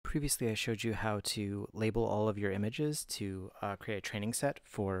Previously, I showed you how to label all of your images to create a training set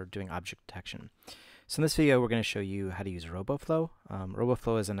for doing object detection. So in this video, we're going to show you how to use Roboflow.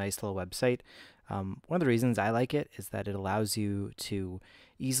 Roboflow is a nice little website. One of the reasons I like it is that it allows you to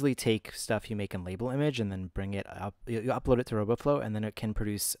easily take stuff you make in label image and then bring it up. You upload it to Roboflow, and then it can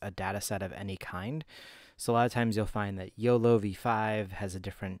produce a data set of any kind. So a lot of times you'll find that YOLO v5 has a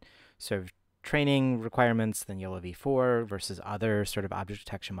different sort of training requirements than YOLO v4 versus other sort of object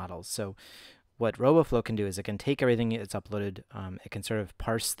detection models. So what Roboflow can do is it can take everything it's uploaded, it can sort of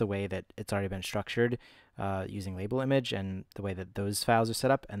parse the way that it's already been structured using label image and the way that those files are set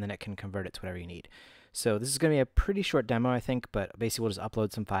up, and then it can convert it to whatever you need. So this is going to be a pretty short demo, I think, but basically we'll just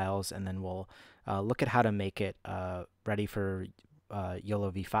upload some files and then we'll look at how to make it ready for YOLO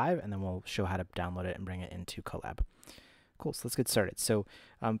v5, and then we'll show how to download it and bring it into Colab. Cool, so let's get started. So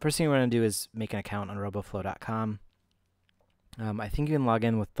first thing we're going to do is make an account on roboflow.com. I think you can log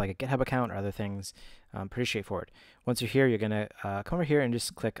in with like a GitHub account or other things. Pretty straightforward. Once you're here, you're going to come over here and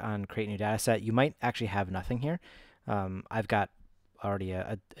just click on Create New Dataset. You might actually have nothing here. I've got already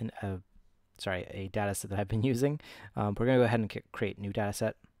a dataset that I've been using. We're going to go ahead and create New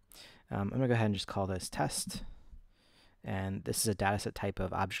Dataset. I'm going to go ahead and just call this Test. And this is a dataset type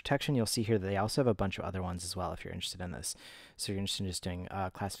of object detection. You'll see here that they also have a bunch of other ones as well if you're interested in this. So if you're interested in just doing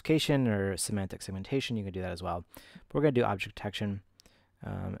classification or semantic segmentation, you can do that as well. But we're going to do object detection.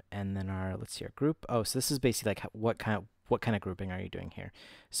 And then let's see, our group. Oh, so this is basically like what kind of grouping are you doing here?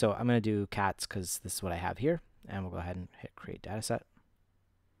 So I'm going to do cats because this is what I have here. And we'll go ahead and hit create dataset.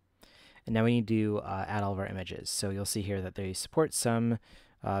 And now we need to add all of our images. So you'll see here that they support some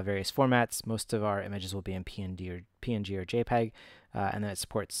various formats. Most of our images will be in PNG or JPEG, and then it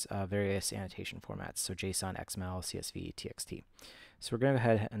supports various annotation formats, so JSON, XML, CSV, TXT. So we're going to go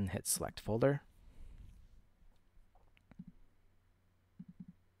ahead and hit select folder.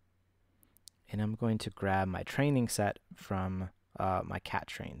 And I'm going to grab my training set from my cat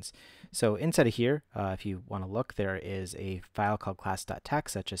trains. So inside of here, if you want to look, there is a file called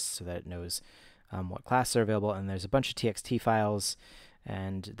class.txt, that just so that it knows what classes are available, and there's a bunch of TXT files,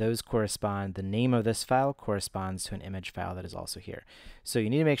 and those correspond, the name of this file corresponds to an image file that is also here. So you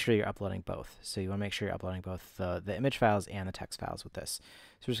need to make sure you're uploading both. So you want to make sure you're uploading both the image files and the text files with this.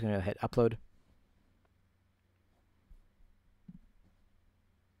 So we're just going to hit upload.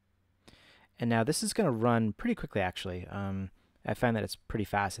 And now this is going to run pretty quickly, actually. I find that it's pretty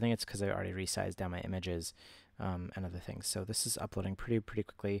fast. I think it's because I already resized down my images and other things. So this is uploading pretty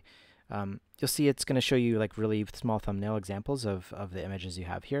quickly. You'll see it's going to show you like really small thumbnail examples of the images you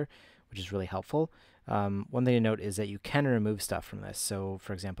have here, which is really helpful. One thing to note is that you can remove stuff from this. So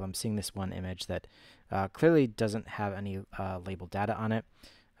for example, I'm seeing this one image that clearly doesn't have any labeled data on it.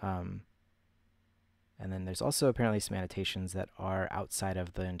 And then there's also apparently some annotations that are outside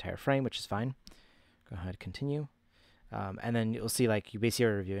of the entire frame, which is fine. Go ahead, continue. And then you'll see like you basically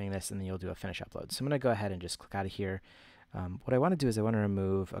are reviewing this, and then you'll do a finish upload. So I'm going to go ahead and just click out of here. What I want to do is I want to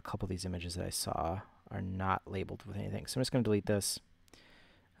remove a couple of these images that I saw are not labeled with anything. So I'm just going to delete this.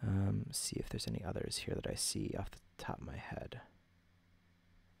 See if there's any others here that I see off the top of my head.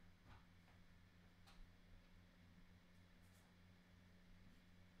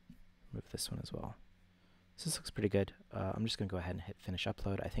 Remove this one as well. So this looks pretty good. I'm just going to go ahead and hit finish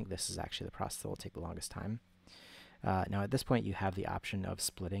upload. I think this is actually the process that will take the longest time. Now at this point you have the option of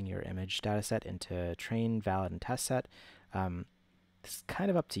splitting your image dataset into train, valid, and test set. This is kind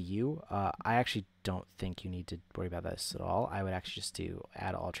of up to you. I actually don't think you need to worry about this at all. I would actually just do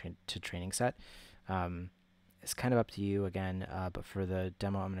add all to training set. It's kind of up to you again, but for the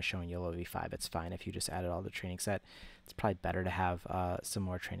demo I'm going to show in YOLO v5, it's fine if you just added all the training set. It's probably better to have some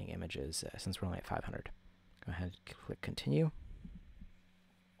more training images since we're only at 500. Go ahead and click continue.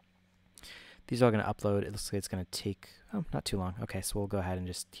 These are all going to upload. It looks like it's going to take not too long. Okay, so we'll go ahead and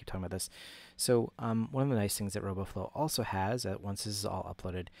just keep talking about this. So one of the nice things that Roboflow also has, once this is all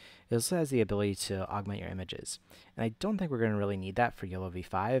uploaded, it also has the ability to augment your images. And I don't think we're going to really need that for YOLO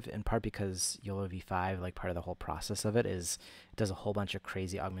v5, in part because YOLO v5, like part of the whole process of it, is it does a whole bunch of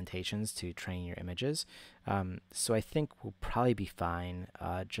crazy augmentations to train your images. So I think we'll probably be fine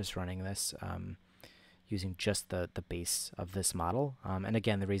just running this using just the base of this model. And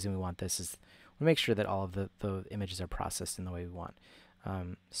again, the reason we want this is we make sure that all of the images are processed in the way we want.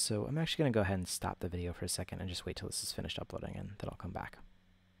 So I'm actually going to go ahead and stop the video for a second and just wait till this is finished uploading, and then I'll come back.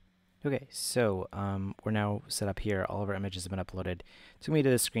 Okay, so we're now set up here. All of our images have been uploaded. It took me to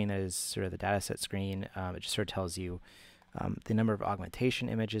this screen that is sort of the dataset screen. It just sort of tells you the number of augmentation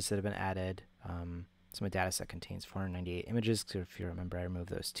images that have been added. So my dataset contains 498 images. So if you remember, I removed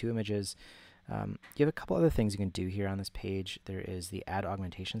those 2 images. You have a couple other things you can do here on this page. There is the add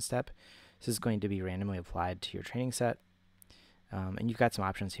augmentation step. This is going to be randomly applied to your training set. And you've got some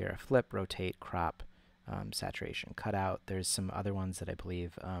options here: flip, rotate, crop, saturation, cutout. There's some other ones that I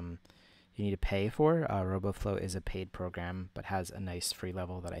believe you need to pay for. Roboflow is a paid program, but has a nice free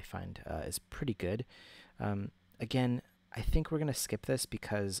level that I find is pretty good. Again, I think we're going to skip this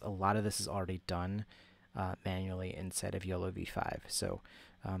because a lot of this is already done manually inside of YOLO v5. So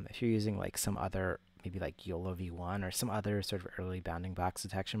if you're using like some other, maybe like YOLO v1 or some other sort of early bounding box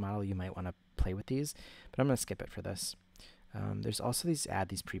detection model, you might want to play with these, but I'm going to skip it for this. There's also these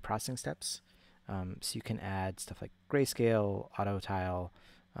pre-processing steps. So you can add stuff like grayscale, auto tile,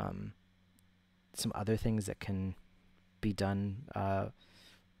 some other things that can be done. I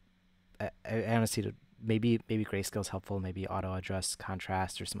honestly, maybe grayscale is helpful, maybe auto adjust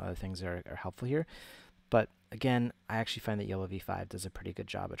contrast or some other things are helpful here. But again, I actually find that YOLO v5 does a pretty good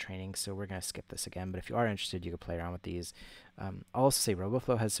job of training, so we're going to skip this again. But if you are interested, you can play around with these. I'll also say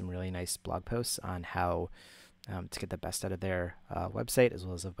Roboflow has some really nice blog posts on how to get the best out of their website, as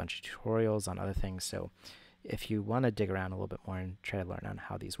well as a bunch of tutorials on other things. So if you want to dig around a little bit more and try to learn on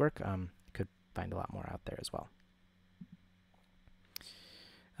how these work, you could find a lot more out there as well.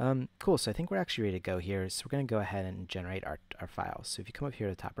 Cool, so I think we're actually ready to go here. So we're going to go ahead and generate our files. So if you come up here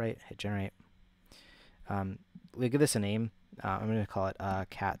to the top right, hit generate. We give this a name. I'm going to call it 5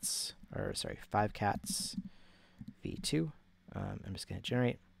 cats v2. I'm just going to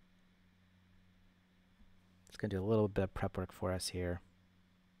generate. It's going to do a little bit of prep work for us here.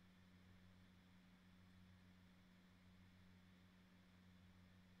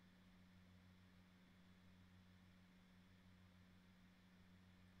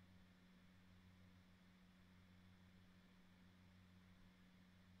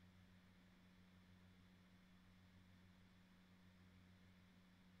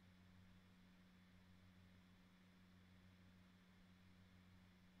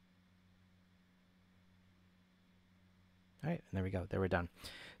 All right, and there we go. There we're done.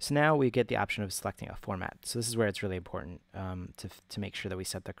 So now we get the option of selecting a format. So this is where it's really important to make sure that we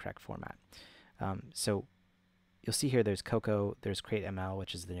set the correct format. So you'll see here there's Cocoa, there's CreateML,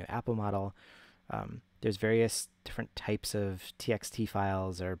 which is the new Apple model. There's various different types of TXT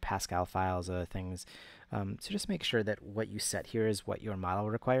files or Pascal files, other things. So just make sure that what you set here is what your model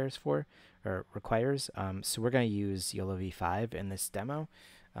requires. So we're going to use YOLO v5 in this demo.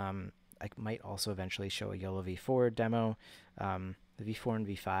 I might also eventually show a YOLO v4 demo. The v4 and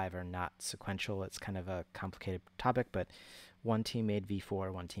v5 are not sequential. It's kind of a complicated topic, but one team made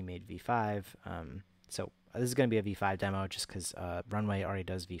v4, one team made v5. So this is going to be a v5 demo just because Runway already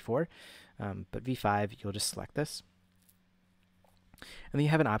does v4. But v5, you'll just select this. And then you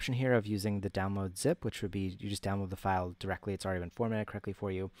have an option here of using the download zip, which would be you just download the file directly. It's already been formatted correctly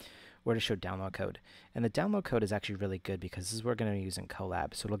for you, or to show download code. And the download code is actually really good because this is what we're going to use in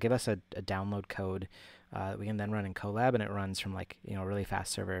Colab. So it'll give us a download code that we can then run in Colab, and it runs from like a really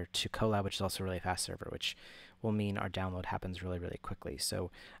fast server to Colab, which is also a really fast server, which will mean our download happens really, really quickly. So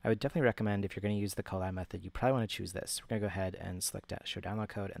I would definitely recommend, if you're going to use the Colab method, you probably want to choose this. We're going to go ahead and select show download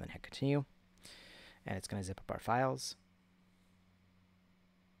code and then hit continue. And it's going to zip up our files.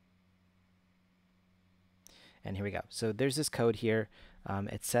 And here we go. So there's this code here.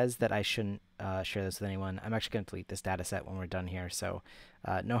 It says that I shouldn't share this with anyone. I'm actually going to delete this data set when we're done here. So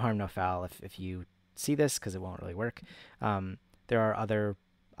no harm, no foul if you see this, because it won't really work. There are other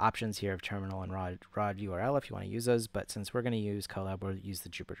options here of terminal and raw URL if you want to use those. But since we're going to use Colab, we'll use the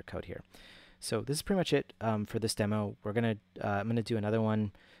Jupyter code here. So this is pretty much it for this demo. I'm going to do another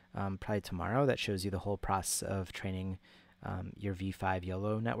one probably tomorrow that shows you the whole process of training your v5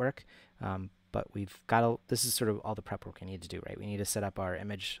 YOLO network. But this is sort of all the prep work we need to do, right? We need to set up our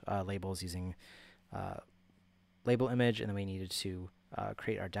image labels using label image, and then we needed to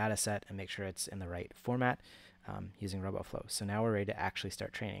create our data set and make sure it's in the right format using Roboflow. So now we're ready to actually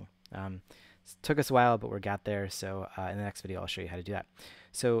start training. It took us a while, but we got there. So in the next video, I'll show you how to do that.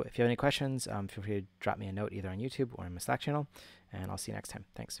 So if you have any questions, feel free to drop me a note either on YouTube or in my Slack channel, and I'll see you next time.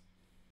 Thanks.